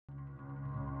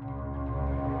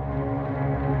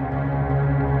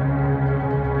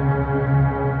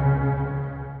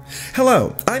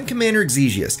Hello, I'm Commander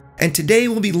Exigeous, and today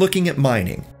we'll be looking at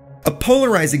mining. A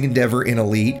polarizing endeavor in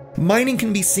Elite, mining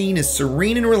can be seen as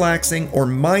serene and relaxing or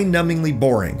mind-numbingly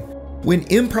boring. When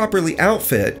improperly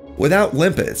outfit, without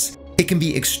limpets, it can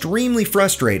be extremely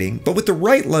frustrating, but with the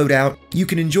right loadout, you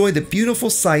can enjoy the beautiful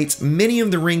sights many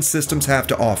of the ring systems have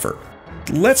to offer.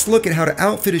 Let's look at how to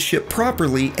outfit a ship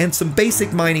properly and some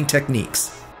basic mining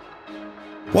techniques.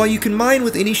 While you can mine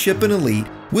with any ship in Elite,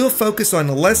 we'll focus on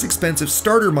the less expensive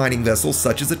starter mining vessels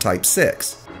such as a Type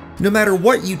 6. No matter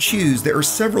what you choose, there are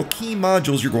several key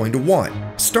modules you're going to want,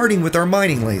 starting with our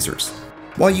mining lasers.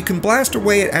 While you can blast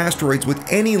away at asteroids with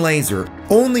any laser,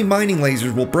 only mining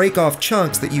lasers will break off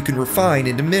chunks that you can refine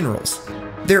into minerals.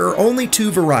 There are only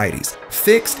two varieties,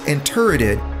 fixed and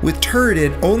turreted, with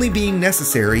turreted only being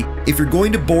necessary if you're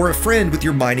going to bore a friend with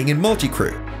your mining and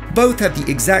multi-crew. Both have the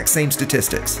exact same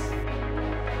statistics.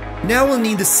 Now we'll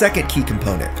need the second key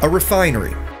component, a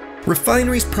refinery.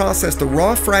 Refineries process the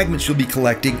raw fragments you'll be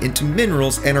collecting into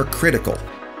minerals and are critical.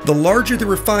 The larger the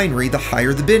refinery, the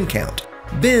higher the bin count.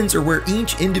 Bins are where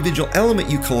each individual element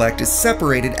you collect is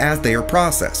separated as they are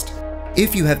processed.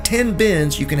 If you have 10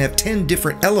 bins, you can have 10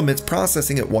 different elements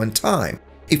processing at one time.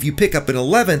 If you pick up an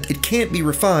 11th, it can't be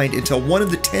refined until one of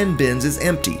the 10 bins is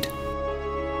emptied.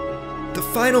 The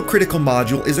final critical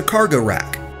module is a cargo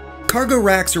rack. Cargo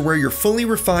racks are where your fully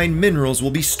refined minerals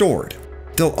will be stored.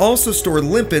 They'll also store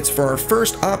limpets for our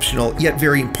first optional yet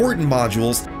very important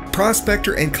modules,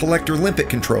 Prospector and Collector limpet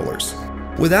controllers.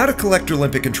 Without a Collector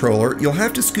limpet controller, you'll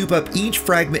have to scoop up each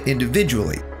fragment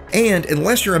individually, and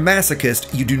unless you're a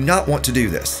masochist, you do not want to do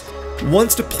this.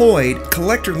 Once deployed,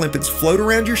 Collector limpets float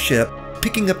around your ship,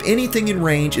 picking up anything in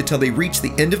range until they reach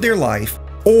the end of their life,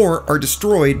 or are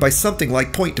destroyed by something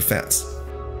like point defense.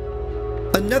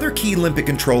 Another key limpet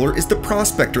controller is the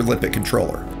Prospector limpet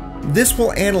controller. This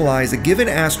will analyze a given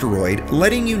asteroid,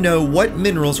 letting you know what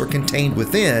minerals are contained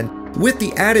within, with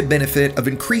the added benefit of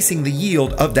increasing the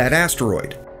yield of that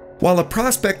asteroid. While a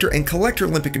Prospector and Collector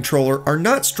limpet controller are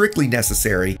not strictly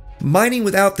necessary, mining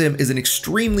without them is an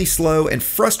extremely slow and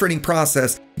frustrating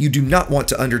process you do not want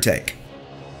to undertake.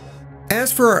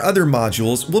 As for our other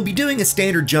modules, we'll be doing a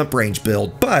standard jump range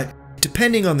build, but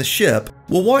depending on the ship,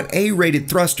 we'll want A-rated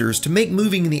thrusters to make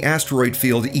moving in the asteroid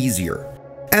field easier.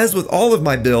 As with all of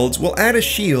my builds, we'll add a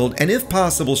shield and if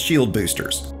possible shield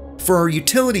boosters. For our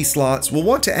utility slots, we'll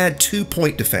want to add 2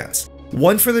 point defense,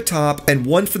 one for the top and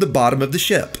one for the bottom of the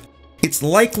ship. It's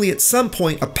likely at some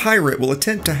point a pirate will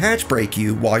attempt to hatch break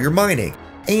you while you're mining,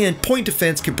 and point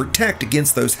defense can protect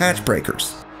against those hatch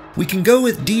breakers. We can go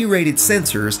with D-rated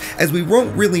sensors as we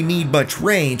won't really need much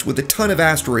range with a ton of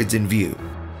asteroids in view.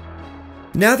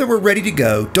 Now that we're ready to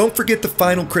go, don't forget the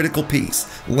final critical piece,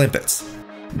 limpets.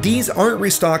 These aren't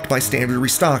restocked by standard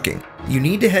restocking. You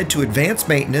need to head to advanced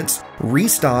maintenance,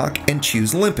 restock, and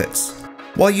choose limpets.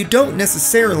 While you don't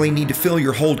necessarily need to fill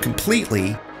your hold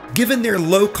completely, given their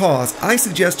low cost, I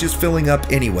suggest just filling up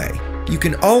anyway. You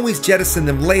can always jettison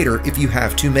them later if you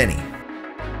have too many.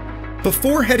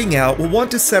 Before heading out, we'll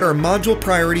want to set our module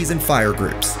priorities and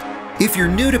Firegroups. If you're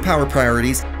new to Power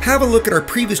Priorities, have a look at our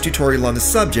previous tutorial on the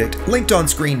subject, linked on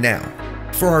screen now.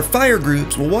 For our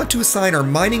Firegroups, we'll want to assign our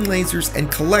mining lasers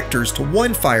and collectors to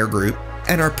one Firegroup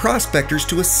and our prospectors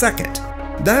to a second.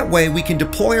 That way we can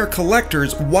deploy our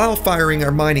collectors while firing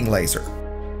our mining laser.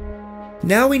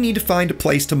 Now we need to find a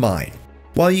place to mine.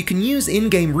 While you can use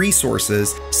in-game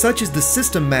resources, such as the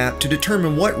system map to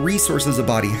determine what resources a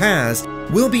body has,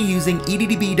 we'll be using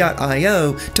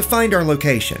EDTutorials.io to find our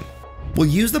location. We'll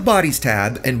use the Bodies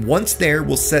tab, and once there,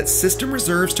 we'll set System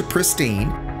Reserves to Pristine,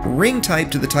 Ring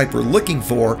Type to the type we're looking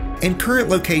for, and Current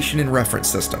Location and Reference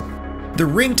System. The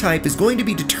ring type is going to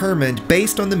be determined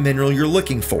based on the mineral you're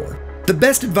looking for. The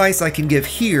best advice I can give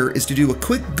here is to do a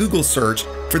quick Google search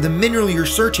for the mineral you're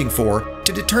searching for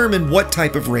to determine what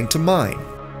type of ring to mine.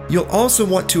 You'll also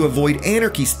want to avoid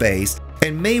anarchy space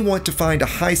and may want to find a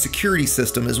high security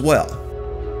system as well.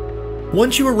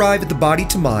 Once you arrive at the body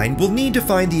to mine, we'll need to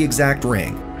find the exact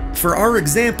ring. For our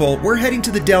example, we're heading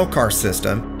to the Delcar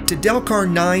system, to Delcar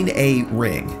 9A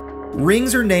ring.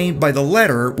 Rings are named by the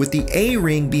letter, with the A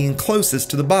ring being closest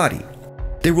to the body.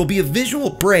 There will be a visual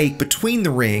break between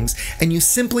the rings, and you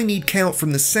simply need count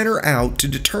from the center out to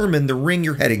determine the ring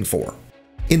you're heading for.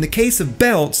 In the case of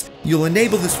belts, you'll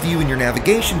enable this view in your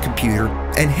navigation computer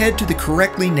and head to the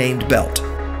correctly named belt.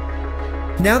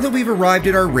 Now that we've arrived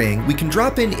at our ring, we can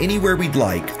drop in anywhere we'd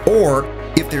like, or,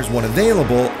 if there's one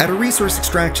available, at a resource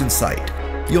extraction site.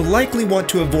 You'll likely want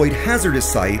to avoid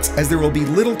hazardous sites as there will be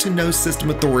little to no system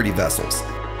authority vessels.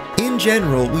 In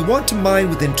general, we want to mine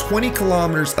within 20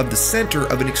 kilometers of the center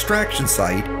of an extraction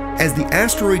site, as the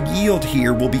asteroid yield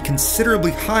here will be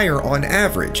considerably higher on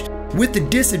average, with the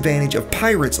disadvantage of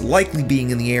pirates likely being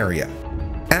in the area.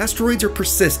 Asteroids are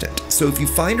persistent, so if you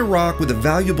find a rock with a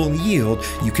valuable yield,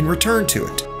 you can return to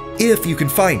it, if you can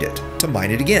find it, to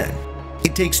mine it again.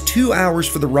 It takes 2 hours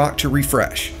for the rock to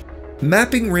refresh.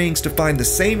 Mapping rings to find the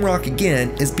same rock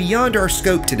again is beyond our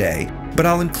scope today, but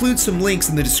I'll include some links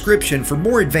in the description for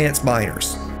more advanced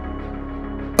miners.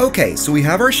 Okay, so we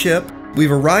have our ship,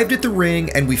 we've arrived at the ring,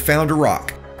 and we found a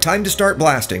rock. Time to start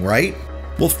blasting, right?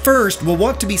 Well, first, we'll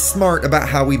want to be smart about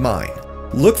how we mine.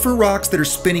 Look for rocks that are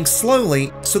spinning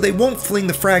slowly so they won't fling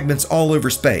the fragments all over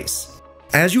space.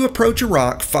 As you approach a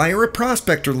rock, fire a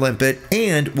Prospector limpet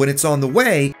and, when it's on the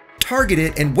way, target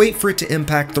it and wait for it to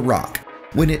impact the rock.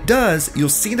 When it does, you'll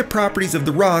see the properties of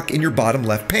the rock in your bottom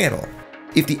left panel.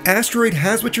 If the asteroid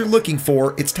has what you're looking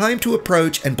for, it's time to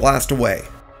approach and blast away.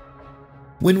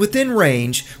 When within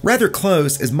range, rather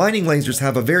close as mining lasers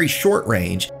have a very short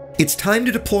range, it's time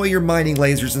to deploy your mining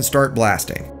lasers and start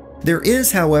blasting. There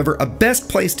is, however, a best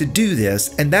place to do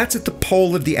this, and that's at the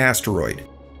pole of the asteroid.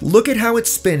 Look at how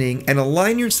it's spinning and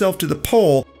align yourself to the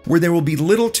pole where there will be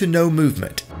little to no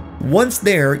movement. Once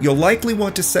there, you'll likely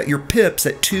want to set your pips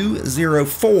at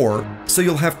 204 so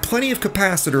you'll have plenty of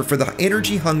capacitor for the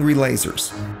energy-hungry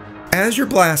lasers. As you're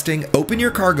blasting, open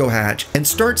your cargo hatch and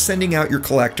start sending out your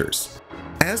collectors.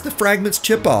 As the fragments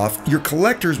chip off, your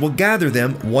collectors will gather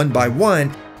them one by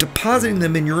one, depositing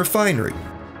them in your refinery.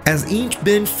 As each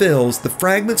bin fills, the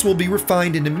fragments will be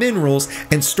refined into minerals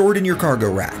and stored in your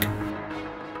cargo rack.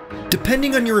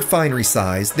 Depending on your refinery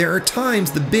size, there are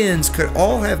times the bins could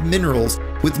all have minerals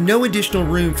with no additional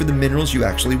room for the minerals you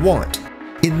actually want.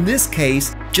 In this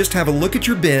case, just have a look at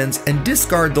your bins and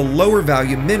discard the lower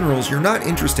value minerals you're not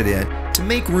interested in to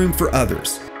make room for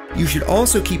others. You should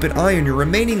also keep an eye on your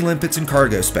remaining limpets and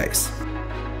cargo space.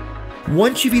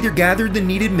 Once you've either gathered the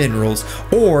needed minerals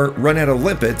or run out of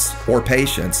limpets or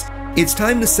patience, it's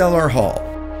time to sell our haul.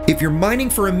 If you're mining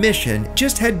for a mission,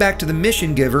 just head back to the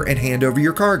mission giver and hand over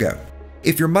your cargo.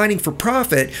 If you're mining for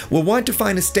profit, we'll want to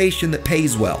find a station that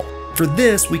pays well. For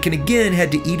this, we can again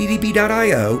head to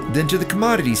eddb.io, then to the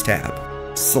Commodities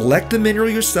tab. Select the mineral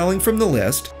you're selling from the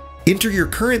list, enter your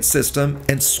current system,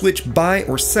 and switch Buy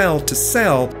or Sell to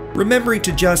Sell, remembering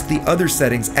to adjust the other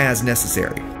settings as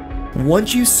necessary.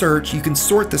 Once you search, you can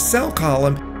sort the sell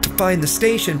column to find the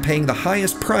station paying the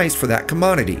highest price for that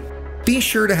commodity. Be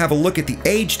sure to have a look at the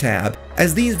Age tab,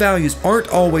 as these values aren't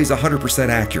always 100%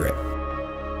 accurate.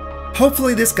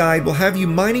 Hopefully this guide will have you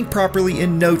mining properly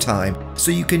in no time, so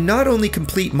you can not only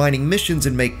complete mining missions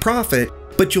and make profit,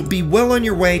 but you'll be well on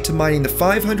your way to mining the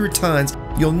 500 tons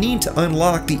you'll need to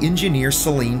unlock the Engineer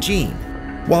Selene gene.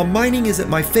 While mining isn't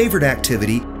my favorite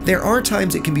activity, there are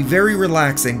times it can be very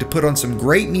relaxing to put on some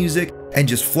great music and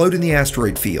just float in the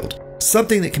asteroid field,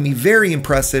 something that can be very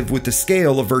impressive with the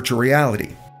scale of virtual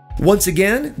reality. Once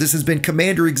again, this has been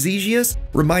Commander Exigeous,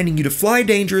 reminding you to fly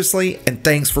dangerously, and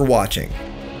thanks for watching.